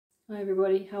Hi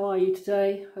everybody, how are you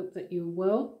today? Hope that you're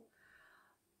well.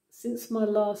 Since my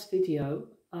last video,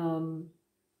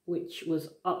 which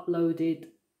was uploaded,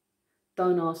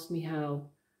 don't ask me how,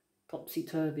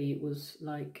 topsy-turvy, it was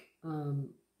like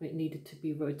it needed to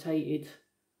be rotated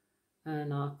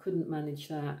and I couldn't manage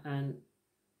that, and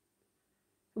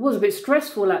it was a bit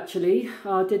stressful actually.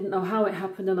 I didn't know how it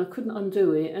happened and I couldn't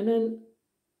undo it, and then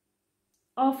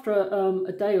after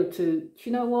a day or two, do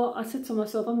you know what? I said to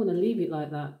myself, I'm going to leave it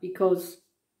like that, because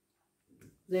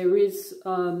there is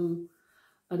an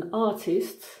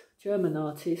artist, German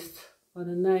artist, by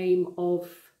the name of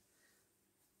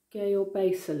Georg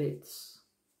Baselitz.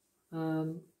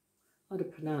 I'd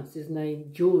have pronounced his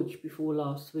name George before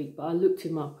last week, but I looked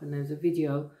him up and there's a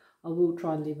video. I will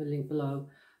try and leave a link below,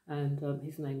 and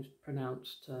his name's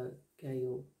pronounced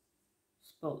Georg,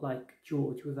 spelt like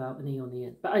George without an E on the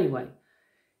end. But anyway,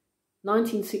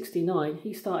 1969,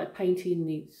 he started painting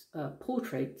these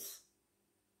portraits,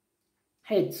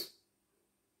 heads,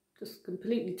 just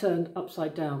completely turned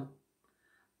upside down.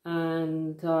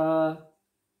 And I'm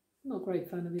not a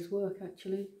great fan of his work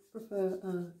actually. I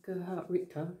prefer Gerhard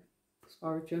Richter as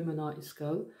far as German artists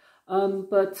go.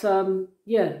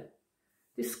 Yeah,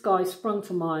 this guy sprung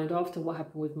to mind after what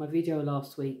happened with my video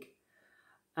last week,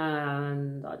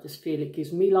 and I just feel it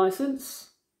gives me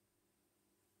license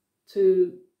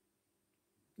to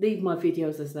leave my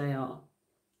videos as they are.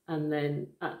 And then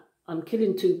I'm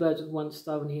killing two birds with one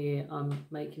stone here. I'm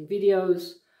making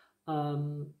videos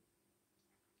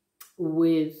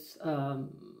with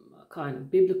kind of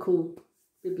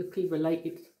biblically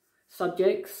related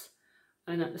subjects,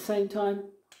 and at the same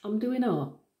time I'm doing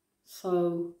art.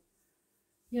 So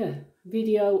yeah,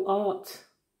 video, art,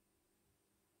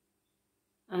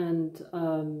 and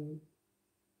I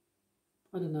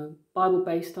don't know,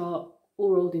 Bible-based art,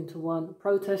 all rolled into one,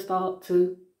 protest art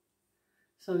too.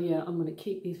 So yeah, I'm going to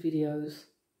keep these videos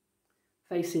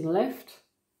facing left,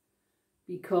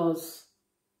 because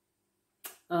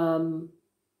the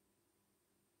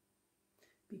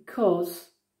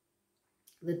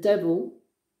devil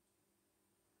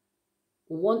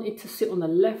wanted to sit on the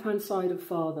left-hand side of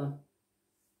Father,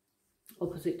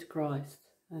 opposite to Christ,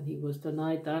 and he was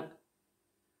denied that.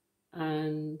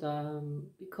 And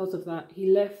because of that, he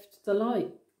left the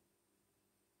light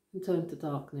and turned to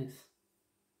darkness.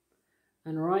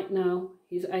 And right now,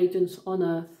 his agents on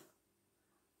earth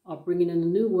are bringing in a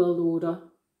new world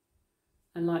order.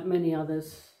 And like many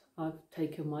others, I've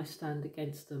taken my stand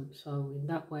against them. So in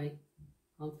that way,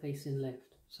 I'm facing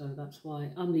left. So that's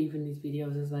why I'm leaving these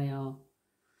videos as they are.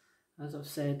 As I've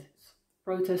said, it's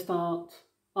protest art,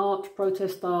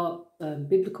 protest art,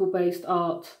 biblical-based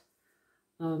art,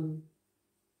 all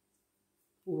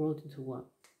rolled into one.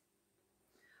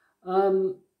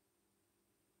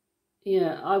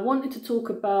 Yeah, I wanted to talk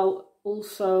about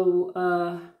also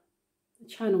the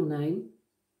channel name,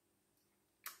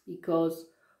 because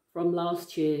from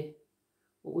last year,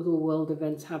 what with all world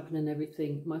events happening and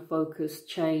everything, my focus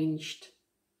changed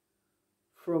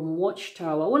from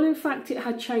Watchtower. Well, in fact, it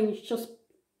had changed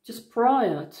just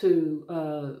prior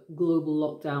to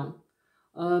global lockdown,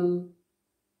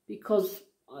 because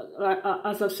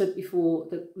as I've said before,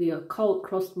 the occult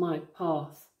crossed my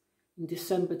path in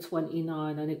December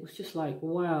 29, and it was just like,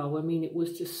 wow. I mean, it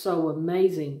was just so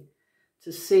amazing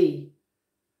to see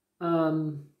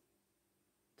the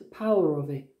power of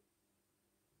it.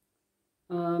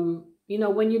 You know,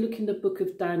 when you look in the book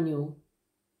of Daniel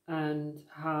and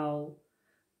how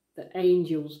the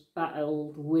angels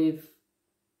battled with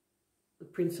the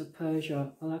Prince of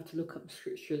Persia, I'll have to look up the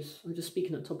scriptures. I'm just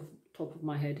speaking at top of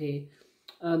my head here.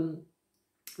 The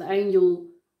angel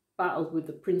battled with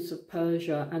the Prince of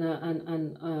Persia,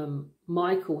 and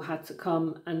Michael had to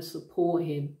come and support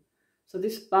him. So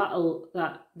this battle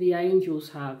that the angels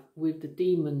have with the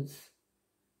demons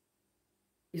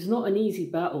is not an easy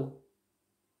battle.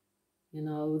 You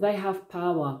know, they have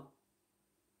power,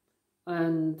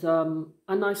 and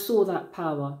I saw that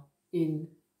power in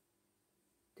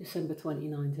December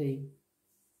 2019.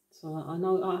 So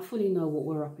I fully know what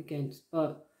we're up against,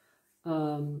 but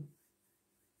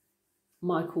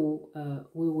Michael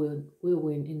will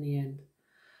win in the end.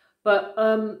 But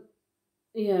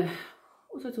yeah,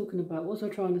 what was I talking about? What was I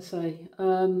trying to say?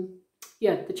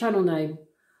 Yeah, the channel name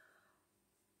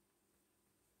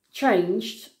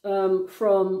changed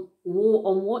from War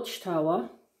on Watchtower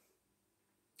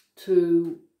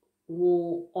to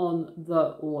War on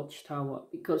the Watchtower,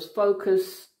 because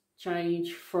focus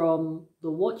changed from the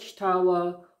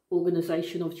Watchtower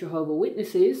Organization of Jehovah's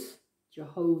Witnesses,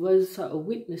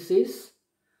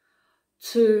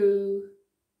 to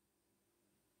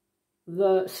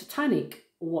the Satanic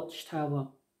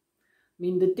Watchtower.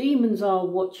 mean, the demons are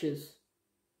watchers.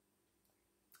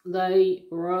 They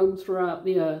roam throughout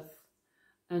the earth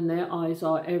and their eyes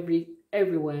are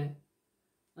everywhere.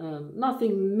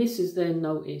 Nothing misses their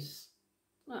notice.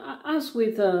 As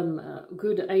with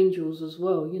good angels as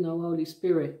well, you know, Holy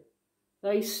Spirit.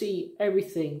 They see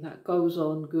everything that goes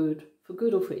on, good, for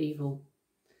good or for evil.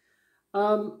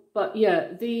 But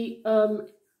yeah, the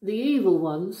evil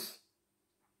ones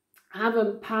have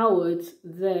empowered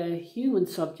their human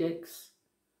subjects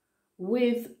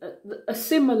with a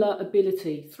similar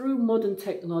ability through modern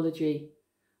technology.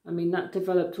 I mean, that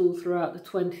developed all throughout the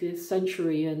 20th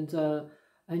century, and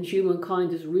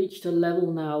humankind has reached a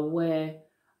level now where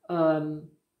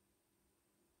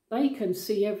they can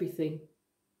see everything.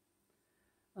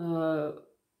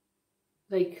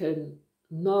 They can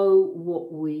know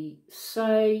what we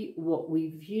say, what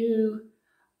we view,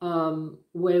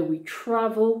 where we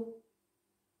travel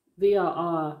via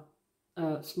our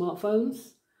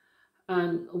smartphones.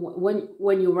 And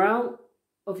when you're out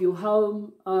of your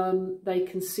home, they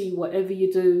can see whatever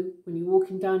you do. When you're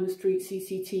walking down the street,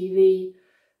 CCTV.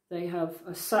 They have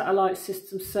a satellite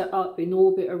system set up in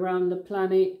orbit around the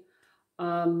planet.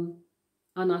 And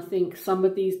I think some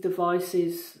of these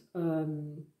devices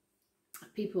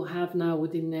people have now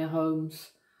within their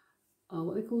homes,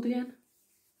 what are they called again?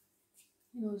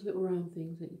 You know, those little round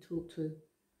things that you talk to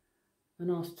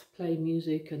and ask to play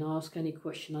music and ask any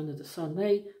question under the sun.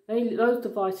 Those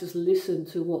devices listen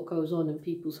to what goes on in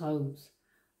people's homes.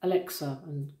 Alexa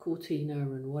and Cortina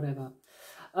and whatever.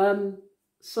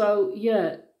 So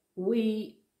yeah,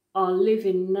 we are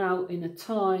living now in a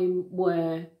time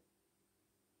where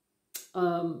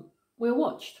we're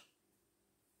watched.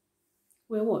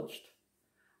 We're watched.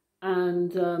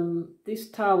 And this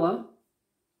tower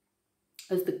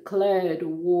has declared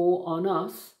war on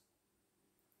us.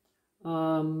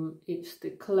 It's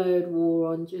declared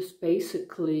war on just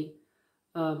basically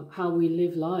how we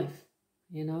live life,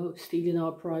 you know, stealing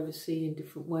our privacy in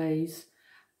different ways.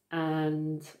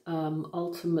 And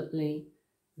ultimately,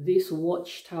 this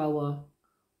watchtower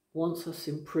wants us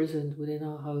imprisoned within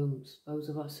our homes, those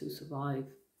of us who survive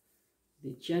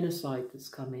the genocide that's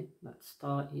coming, that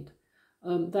started.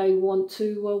 They want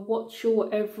to watch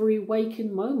your every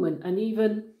waking moment, and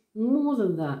even more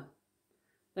than that.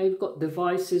 They've got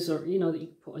devices, or you know, that you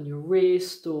can put on your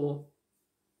wrist, or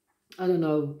I don't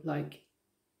know, like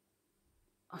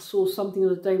I saw something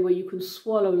the other day where you can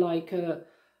swallow like a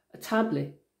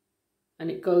tablet, and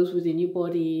it goes within your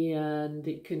body, and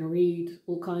it can read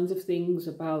all kinds of things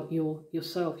about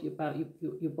yourself, about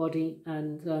your body,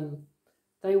 and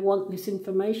they want this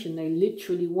information. They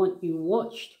literally want you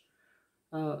watched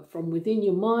from within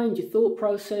your mind, your thought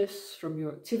process, from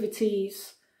your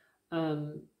activities,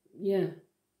 yeah.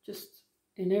 Just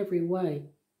in every way,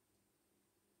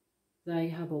 they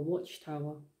have a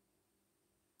watchtower.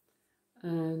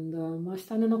 And I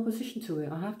stand in opposition to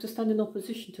it. I have to stand in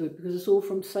opposition to it because it's all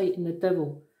from Satan, the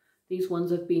devil. These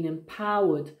ones have been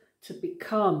empowered to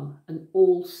become an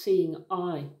all-seeing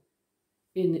eye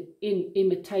in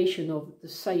imitation of the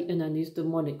Satan and his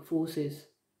demonic forces.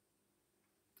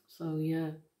 So yeah,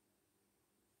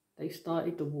 they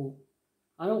started the war.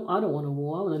 I don't want a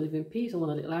war. I want to live in peace. I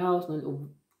want a little house and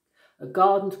a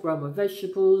garden to grow my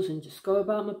vegetables and just go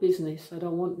about my business. I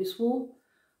don't want this war,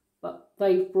 but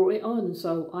they've brought it on,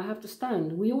 so I have to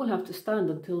stand. We all have to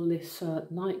stand until this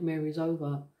nightmare is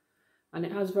over. And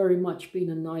it has very much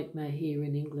been a nightmare here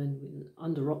in England,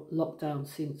 under lockdown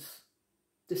since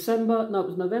December. No, it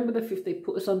was November the 5th. They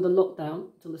put us under lockdown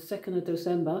till the 2nd of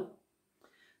December.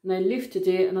 And they lifted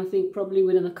it, and I think probably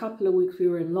within a couple of weeks we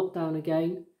were in lockdown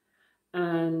again.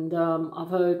 And I've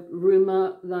heard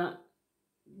rumour that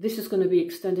this is going to be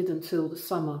extended until the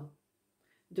summer.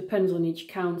 It depends on each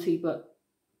county, but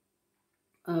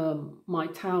my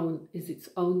town is its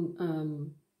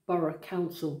own borough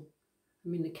council.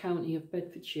 I'm in the county of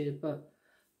Bedfordshire, but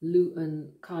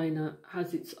Luton kind of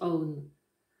has its own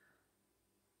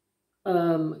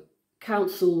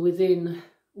council within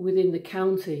the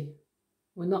county.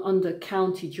 We're not under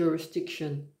county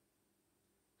jurisdiction.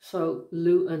 So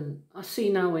Luton, I see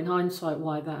now in hindsight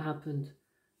why that happened.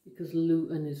 Because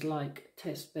Luton is like a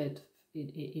test bed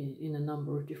in a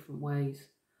number of different ways.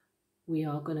 We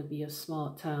are going to be a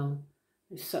smart town.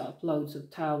 They set up loads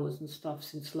of towers and stuff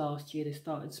since last year. They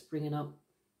started springing up.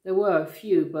 There were a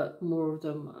few, but more of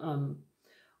them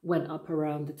went up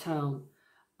around the town.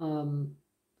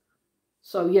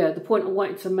 So yeah, the point I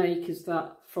wanted to make is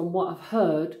that from what I've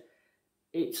heard,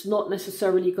 it's not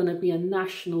necessarily going to be a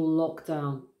national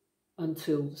lockdown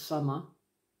until the summer.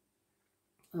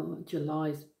 July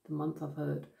is the month I've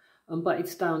heard, but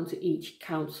it's down to each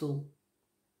council,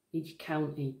 each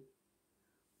county.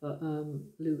 but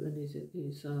Luton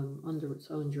is under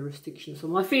its own jurisdiction. So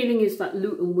my feeling is that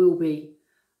Luton will be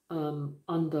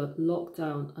under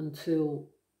lockdown until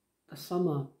the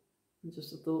summer. And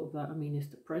just the thought of that, I mean, it's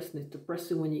depressing. It's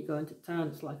depressing when you go into town.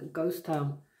 It's like a ghost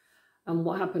town. And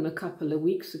what happened a couple of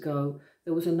weeks ago,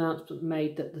 there was an announcement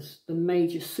made that the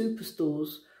major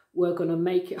superstores were going to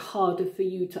make it harder for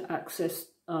you to access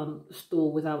the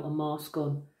store without a mask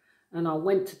on. And I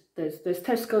went to, there's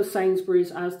Tesco,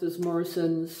 Sainsbury's, Asda's,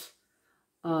 Morrison's,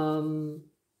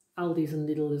 Aldi's and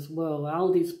Lidl as well.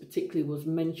 Aldi's particularly was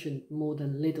mentioned more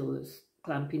than Lidl as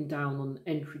clamping down on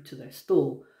entry to their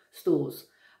stores.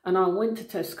 And I went to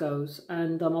Tesco's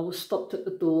and I was stopped at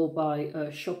the door by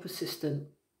a shop assistant.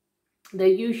 They're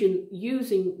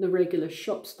using the regular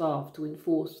shop staff to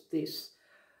enforce this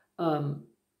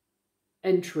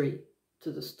entry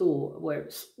to the store, where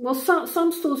it's, well,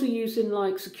 some stores are using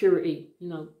like security, you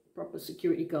know, proper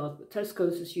security guards, but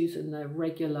Tesco's is using their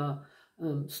regular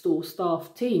store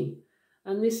staff team.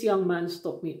 And this young man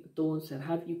stopped me at the door and said,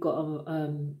 have you got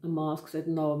a mask? I said,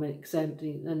 no, I'm exempt.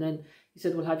 And then he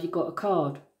said, well, have you got a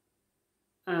card?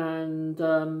 And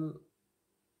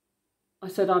I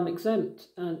said, I'm exempt,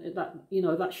 and that, you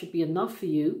know, that should be enough for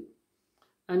you.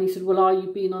 And he said, well, are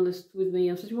you being honest with me?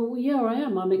 I said, well, yeah, I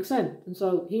am. I'm exempt. And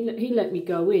so he let me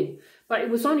go in. But it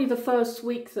was only the first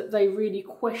week that they really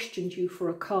questioned you for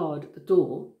a card at the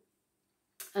door.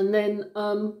 And then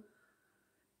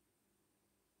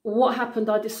what happened,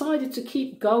 I decided to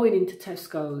keep going into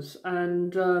Tesco's.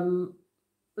 And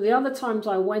the other times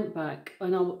I went back,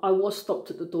 and I was stopped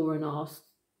at the door and asked,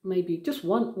 maybe just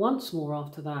once more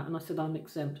after that. And I said, I'm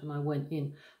exempt, and I went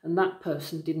in. And that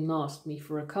person didn't ask me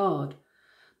for a card.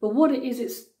 But what it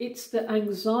is, it's the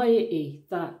anxiety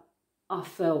that I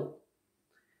felt.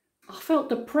 I felt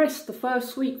depressed the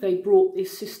first week they brought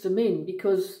this system in,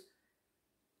 because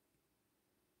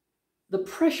the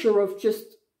pressure of just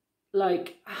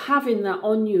like having that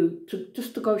on you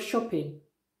just to go shopping,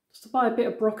 just to buy a bit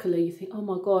of broccoli, you think, oh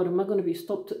my God, am I going to be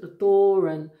stopped at the door?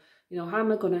 And, you know, how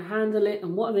am I going to handle it?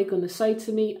 And what are they going to say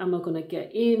to me? Am I going to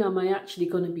get in? Am I actually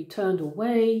going to be turned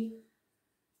away?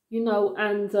 You know,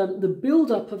 and the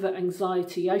build-up of the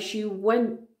anxiety as you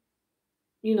went,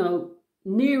 you know,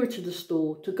 nearer to the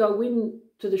store, to go in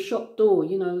to the shop door,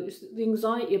 you know, it's the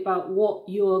anxiety about what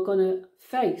you're going to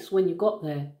face when you got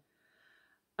there.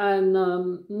 And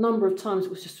a number of times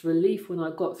it was just a relief when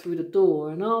I got through the door.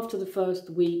 And after the first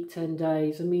week, 10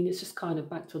 days, I mean, it's just kind of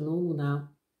back to normal now.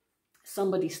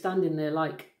 Somebody standing there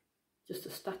like just a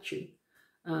statue.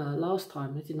 Last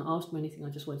time, they didn't ask me anything. I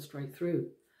just went straight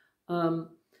through.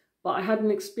 But I had an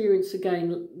experience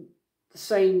again, the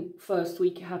same first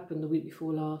week it happened, the week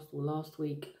before last, or last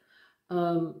week.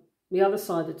 The other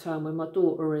side of town where my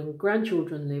daughter and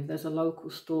grandchildren live, there's a local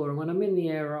store. And when I'm in the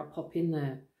area, I pop in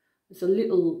there. It's a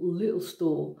little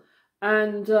store.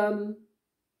 And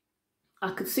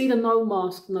I could see the no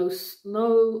mask, no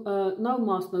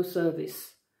mask, no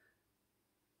service.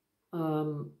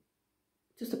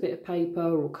 Just a bit of paper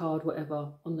or card,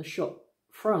 whatever, on the shop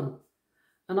front.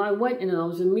 And I went in and I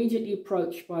was immediately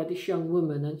approached by this young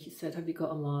woman, and she said, have you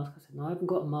got a mask? I said, no, I haven't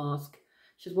got a mask.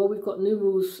 She said, well, we've got new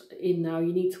rules in now.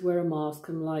 You need to wear a mask.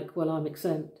 I'm like, well, I'm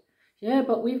exempt. Yeah,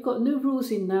 but we've got new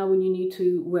rules in now when you need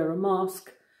to wear a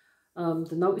mask. The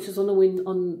notices on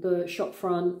the shop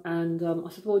front. And I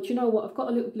said, well, do you know what? I've got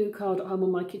a little blue card at home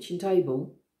on my kitchen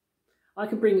table. I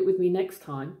can bring it with me next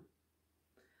time.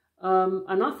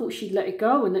 And I thought she'd let it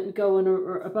go and let me go on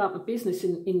about my business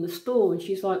in the store. And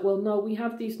she's like, well, no, we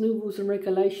have these new rules and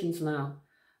regulations now.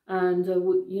 And,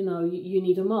 you know, you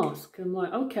need a mask. I'm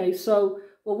like, okay, so,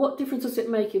 well, what difference does it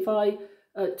make if I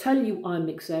tell you I'm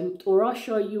exempt, or I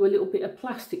show you a little bit of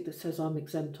plastic that says I'm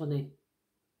exempt on it?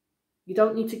 You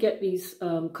don't need to get these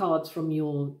cards from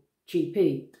your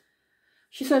GP.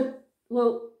 She said,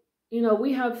 well, you know,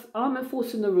 I'm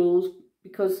enforcing the rules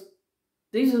because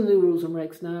these are the new rules and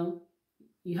regs now.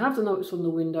 You have the notice on the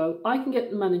window. I can get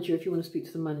the manager if you want to speak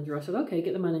to the manager. I said, okay,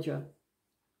 get the manager.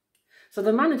 So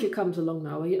the manager comes along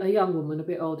now, a young woman, a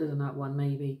bit older than that one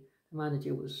maybe. The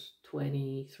manager was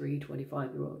 23,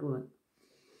 25-year-old woman.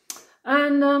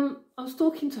 And I was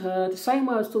talking to her the same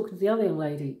way I was talking to the other young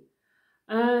lady.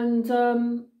 And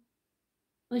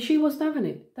she wasn't having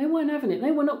it. They weren't having it.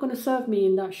 They were not going to serve me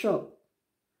in that shop.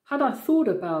 Had I thought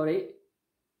about it,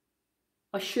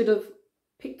 I should have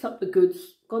picked up the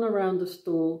goods, gone around the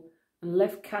store and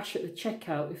left cash at the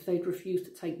checkout if they'd refused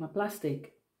to take my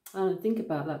plastic. I didn't think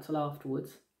about that till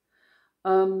afterwards.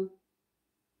 And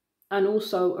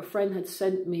also a friend had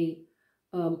sent me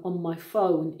on my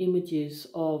phone images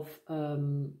of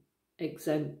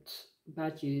exempt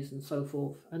badges and so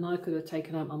forth. And I could have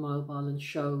taken out my mobile and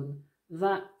shown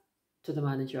that to the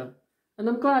manager. And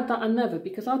I'm glad that I never,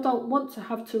 because I don't want to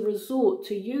have to resort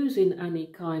to using any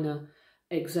kind of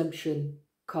exemption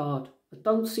card. I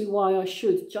don't see why I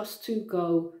should, just to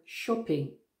go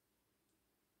shopping.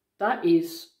 That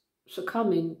is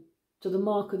succumbing to the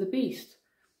mark of the beast.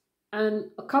 And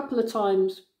a couple of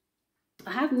times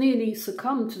I have nearly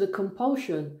succumbed to the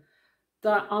compulsion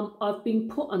that I've been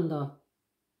put under.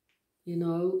 You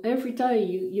know, every day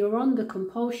you're under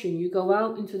compulsion. You go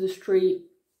out into the street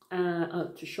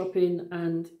to shopping,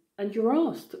 and you're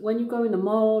asked when you go in the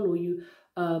mall, or you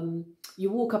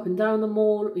walk up and down the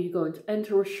mall, or you go to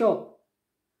enter a shop.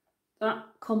 That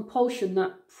compulsion,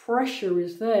 that pressure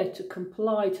is there to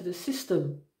comply to the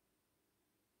system.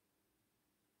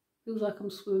 Feels like I'm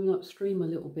swimming upstream a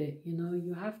little bit, you know.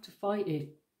 You have to fight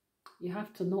it. You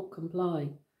have to not comply.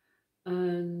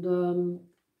 And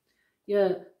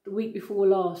yeah, the week before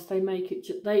last, they made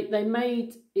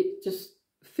it just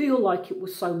feel like it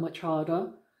was so much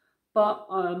harder. But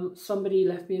somebody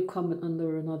left me a comment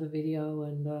under another video,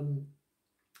 and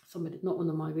somebody, not one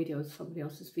of my videos, somebody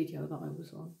else's video that I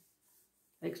was on,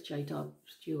 XJW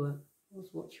Stewart. I was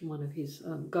watching one of his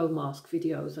Go Mask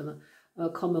videos, and a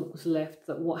comment was left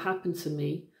that what happened to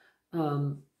me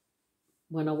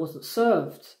when I wasn't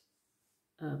served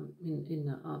in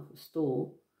the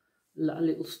store, a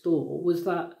little store, was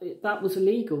that that was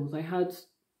illegal. They had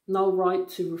no right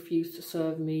to refuse to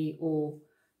serve me or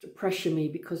to pressure me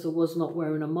because I was not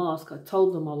wearing a mask. I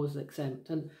told them I was exempt,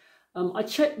 and I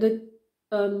checked the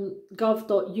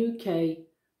gov.uk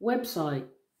website,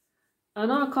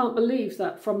 and I can't believe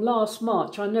that from last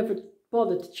March I never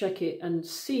bothered to check it and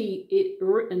see it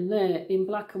written there in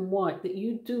black and white that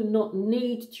you do not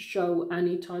need to show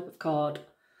any type of card.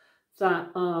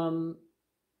 That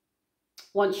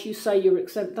once you say you're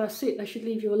exempt, that's it. They should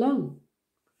leave you alone.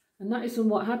 And that isn't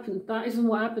what happened. That isn't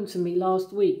what happened to me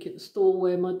last week at the store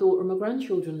where my daughter and my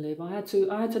grandchildren live. I had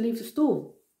to leave the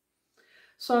store.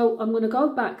 So I'm going to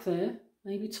go back there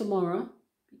maybe tomorrow,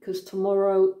 because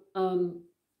tomorrow in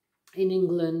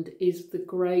England is the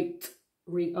great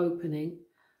reopening,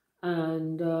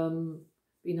 and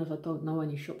you know, I don't know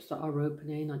any shops that are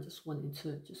opening. I just wanted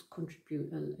to just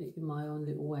contribute in my own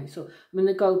little way. So I'm going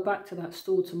to go back to that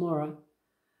store tomorrow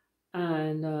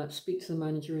and speak to the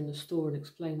manager in the store and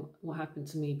explain what happened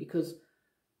to me. Because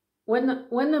when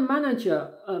the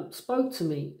manager spoke to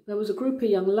me, there was a group of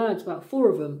young lads, about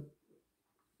 4 of them,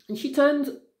 and she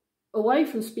turned away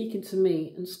from speaking to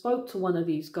me and spoke to one of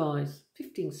these guys,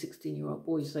 15, 16-year-old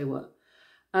boys they were.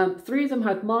 3 of them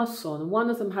had masks on, and one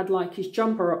of them had like his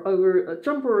jumper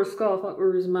or a scarf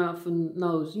over his mouth and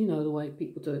nose, you know, the way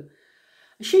people do.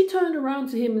 And she turned around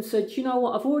to him and said, "You know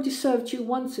what, I've already served you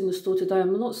once in the store today,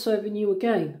 I'm not serving you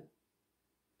again."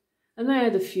 And they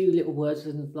had a few little words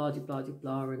and blah, blah, blah,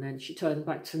 blah, and then she turned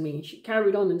back to me and she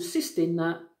carried on insisting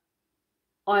that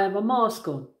I have a mask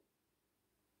on.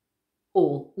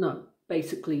 Or, no,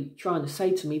 basically trying to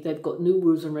say to me they've got new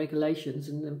rules and regulations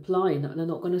and implying that they're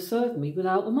not going to serve me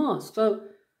without a mask. So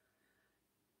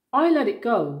I let it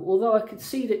go, although I could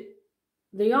see that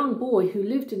the young boy who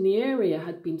lived in the area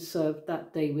had been served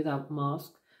that day without a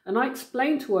mask. And I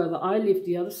explained to her that I lived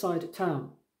the other side of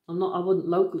town. I wasn't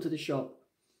local to the shop,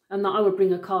 and that I would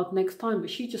bring a card next time, but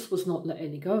she just was not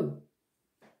letting it go.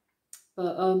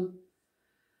 But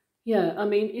yeah, I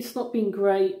mean, it's not been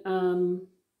great.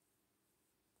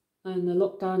 And the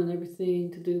lockdown and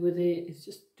everything to do with it, it's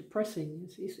just depressing.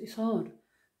 It's hard.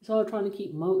 It's hard trying to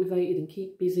keep motivated and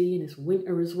keep busy, and it's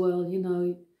winter as well, you know.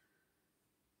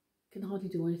 You can hardly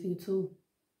do anything at all.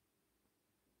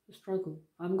 It's a struggle.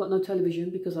 I haven't got no television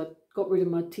because I got rid of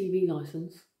my TV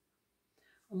license.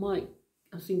 I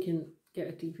was thinking get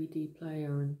a DVD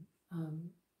player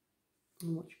and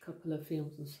watch a couple of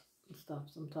films and stuff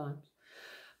sometimes.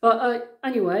 But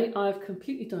anyway, I've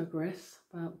completely digressed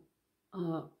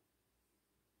about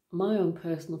my own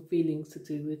personal feelings to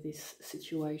do with this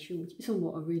situation, which isn't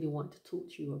what I really want to talk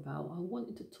to you about. I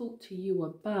wanted to talk to you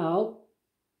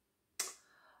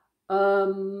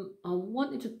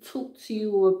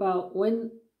about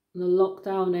when the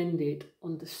lockdown ended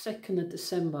on the 2nd of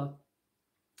December,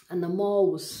 and the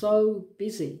mall was so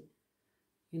busy,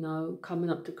 you know, coming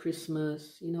up to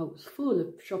Christmas, you know, it was full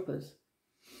of shoppers.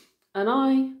 And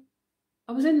I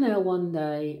was in there one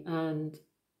day, and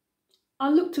I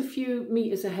looked a few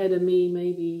meters ahead of me,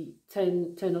 maybe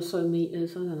 10 or so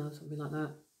meters, I don't know, something like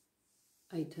that,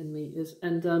 8, 10 meters.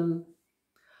 And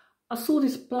I saw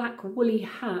this black woolly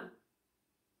hat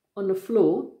on the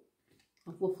floor.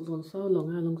 I've waffled on so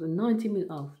long. How long's it? 90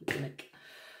 minutes. Oh, flip the neck.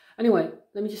 Anyway,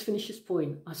 let me just finish this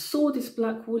point. I saw this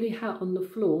black woolly hat on the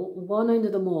floor, one end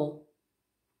of the mall.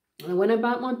 I went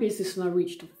about my business and I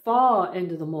reached the far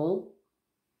end of the mall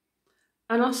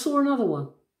and I saw another one,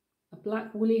 a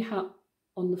black woolly hat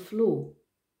on the floor.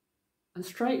 And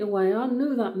straight away I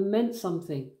knew that meant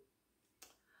something.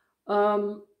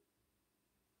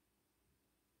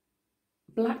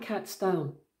 Black hats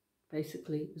down,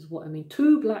 basically, is what I mean.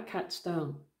 2 black hats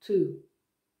down, 2.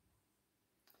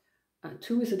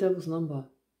 2 is the devil's number.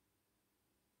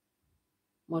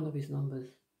 One of his numbers.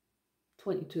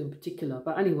 22 in particular.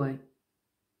 But anyway,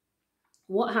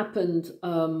 what happened,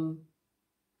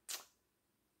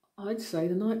 I'd say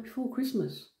the night before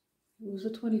Christmas. It was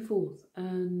the 24th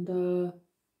and 23rd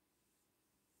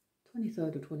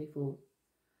or 24th.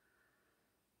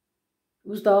 It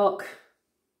was dark,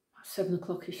 7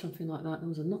 o'clock-ish, something like that. There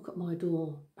was a knock at my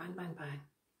door, bang, bang, bang.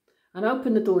 And I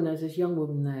opened the door and there's this young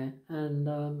woman there,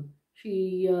 and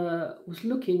she was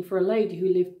looking for a lady who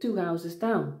lived 2 houses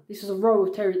down. This is a row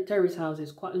of terrace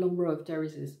houses, quite a long row of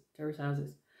terrace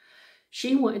houses.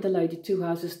 She wanted the lady 2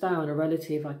 houses down, a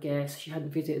relative, I guess. She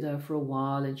hadn't visited her for a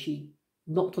while and she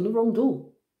knocked on the wrong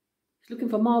door. She's looking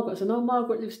for Margaret. I said, no,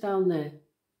 Margaret lives down there.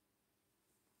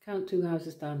 Count 2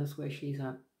 houses down, that's where she's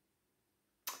at.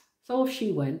 So off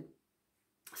she went.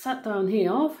 Sat down here.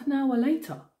 Half an hour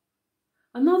later,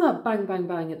 another bang, bang,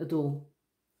 bang at the door.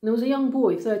 And there was a young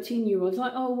boy, 13-year-old.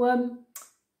 Like, oh,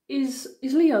 is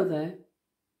Leo there?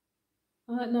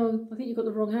 I'm like, no, I think you've got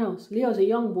the wrong house. Leo's a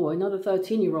young boy, another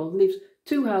 13-year-old, lives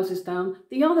 2 houses down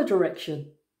the other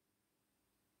direction.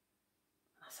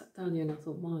 I sat down here and I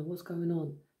thought, my, what's going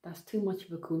on? That's too much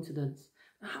of a coincidence.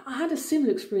 I had a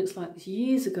similar experience like this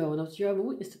years ago, and I was Jehovah's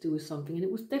Witness to do with something, and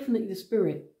it was definitely the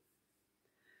spirit.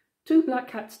 2 black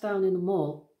cats down in the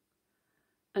mall,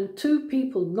 and 2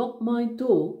 people knocked my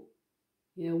door,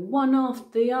 you know, one after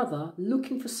the other,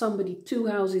 looking for somebody 2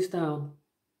 houses down.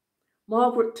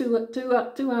 Margaret,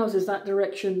 two houses that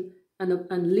direction,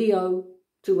 and Leo,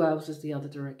 2 houses the other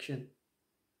direction.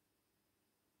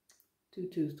 2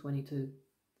 2's 22.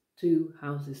 2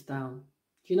 houses down.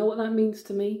 Do you know what that means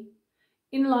to me?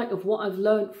 In light of what I've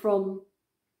learned from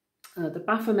the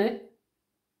Baphomet,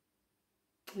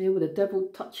 yeah, with the devil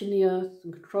touching the earth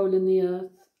and controlling the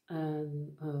earth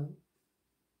and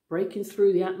breaking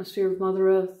through the atmosphere of Mother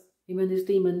Earth, him and his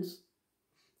demons,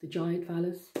 the giant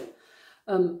phallus.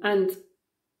 And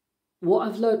what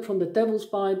I've learned from the Devil's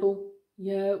Bible,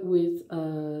 yeah, with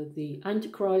the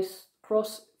Antichrist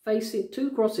cross facing,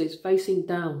 2 crosses facing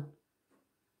down,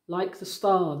 like the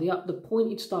star, the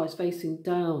pointed star is facing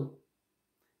down.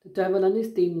 The devil and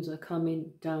his demons are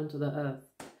coming down to the earth.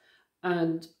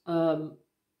 And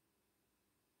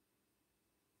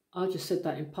I just said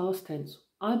that in past tense.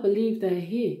 I believe they're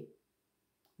here.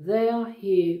 They are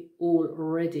here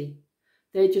already.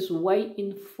 They're just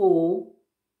waiting for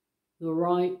the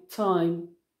right time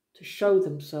to show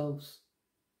themselves.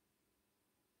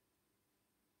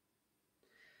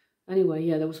 Anyway,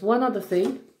 yeah, there was one other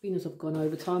thing. Being as I've gone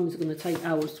over time, it's going to take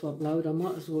hours to upload. I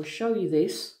might as well show you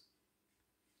this.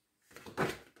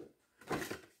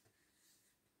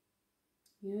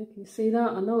 Yeah, can you see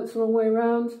that? I know it's the wrong way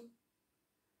around.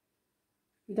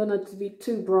 You don't have to be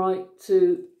too bright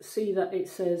to see that it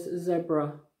says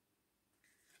zebra.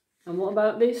 And what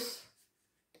about this?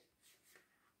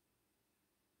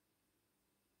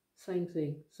 Same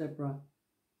thing, zebra.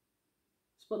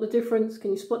 Spot the difference?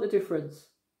 Can you spot the difference?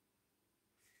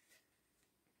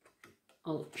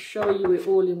 I'll show you it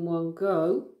all in one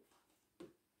go.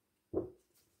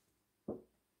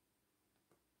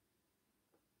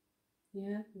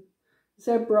 Yeah,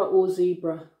 zebra or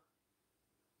zebra.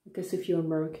 I guess if you're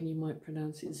American, you might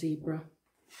pronounce it zebra.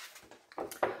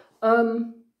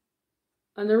 And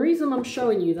the reason I'm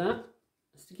showing you that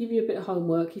is to give you a bit of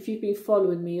homework. If you've been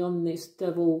following me on this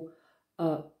Devil's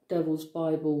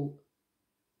Bible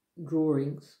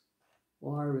drawings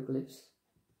or hieroglyphs,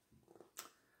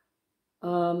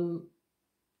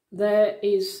 there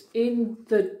is in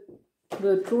the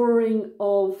drawing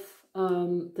of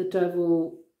the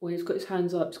devil, where he's got his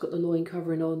hands up, he's got the loin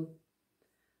covering on.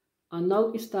 I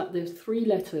noticed that there's 3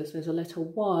 letters. There's a letter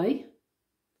Y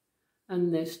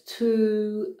and there's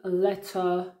 2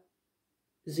 letter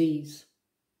Z's.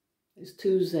 There's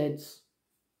 2 Z's.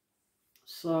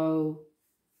 So,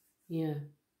 yeah,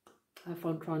 have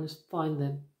fun trying to find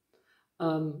them.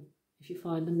 If you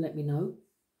find them, let me know.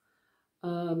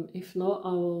 If not,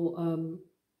 I'll,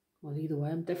 well, either way,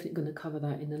 I'm definitely going to cover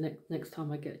that in the next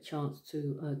time I get a chance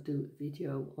to do a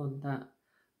video on that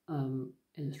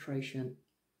illustration.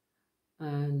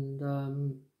 And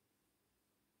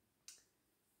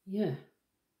yeah,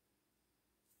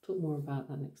 talk more about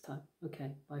that next time.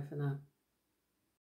 Okay, bye for now.